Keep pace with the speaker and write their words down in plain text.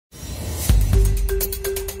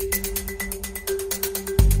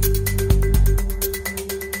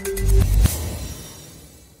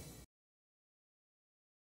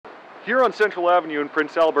Here on Central Avenue in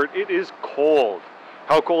Prince Albert, it is cold.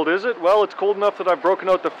 How cold is it? Well, it's cold enough that I've broken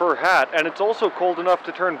out the fur hat, and it's also cold enough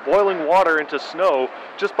to turn boiling water into snow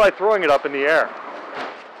just by throwing it up in the air.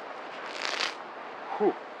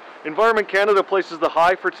 Whew. Environment Canada places the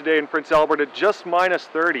high for today in Prince Albert at just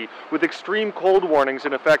 -30, with extreme cold warnings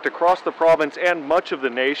in effect across the province and much of the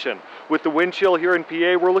nation. With the wind chill here in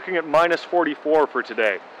PA, we're looking at -44 for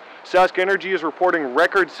today. Sask Energy is reporting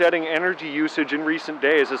record-setting energy usage in recent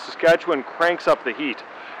days as Saskatchewan cranks up the heat.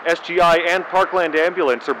 SGI and Parkland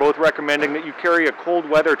Ambulance are both recommending that you carry a cold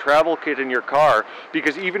weather travel kit in your car,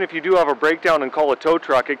 because even if you do have a breakdown and call a tow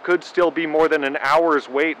truck, it could still be more than an hour's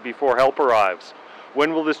wait before help arrives.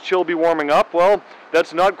 When will this chill be warming up? Well,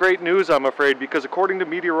 that's not great news, I'm afraid, because according to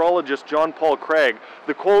meteorologist John Paul Craig,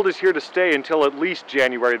 the cold is here to stay until at least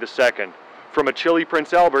January the 2nd. From a chilly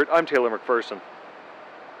Prince Albert, I'm Taylor MacPherson.